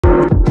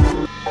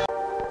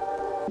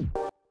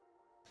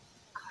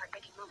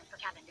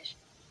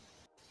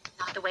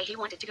way he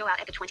wanted to go out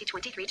at the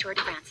 2023 Tour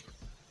de France.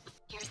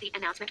 Here's the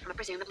announcement from a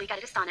presumably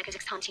gutted Astana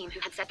Kazakhstan home team who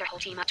had set their whole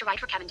team up to ride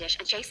for Cavendish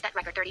and chase that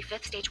record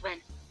 35th stage win.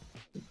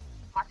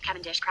 Mark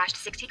Cavendish crashed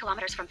 60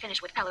 kilometers from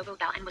finish with Pello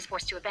Bilbao and was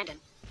forced to abandon.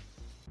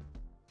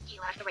 He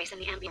left the race in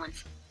the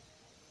ambulance.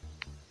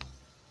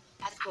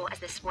 As cruel as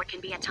this sport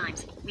can be at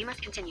times, we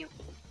must continue.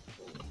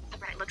 The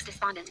Brit looks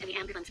despondent in the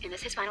ambulance in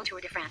this his final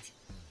Tour de France.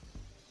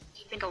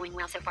 He's been going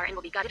well so far and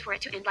will be gutted for it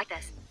to end like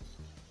this.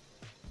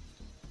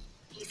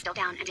 He's still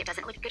down and it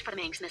doesn't look good for the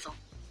Manx missile.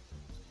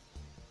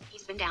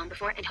 He's been down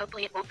before and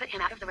hopefully it won't put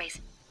him out of the race.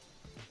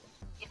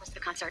 It was the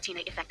concertina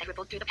effect that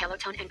rippled through the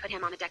peloton and put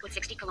him on the deck with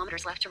 60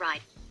 kilometers left to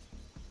ride.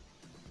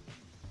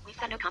 We've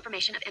got no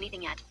confirmation of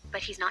anything yet,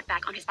 but he's not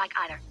back on his bike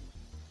either.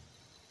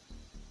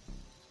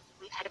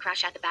 We've had a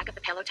crash at the back of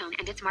the peloton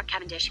and it's Mark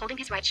Cavendish holding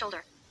his right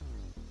shoulder.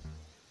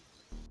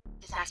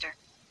 Disaster.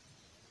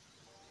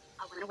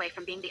 A win away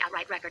from being the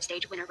outright record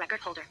stage winner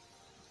record holder.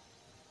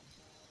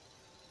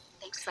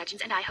 Thanks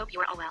legends and I hope you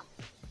are all well.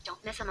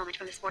 Don't miss a moment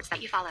from the sports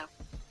that you follow.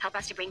 Help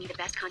us to bring you the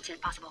best content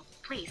possible.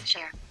 Please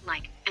share,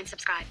 like, and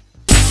subscribe.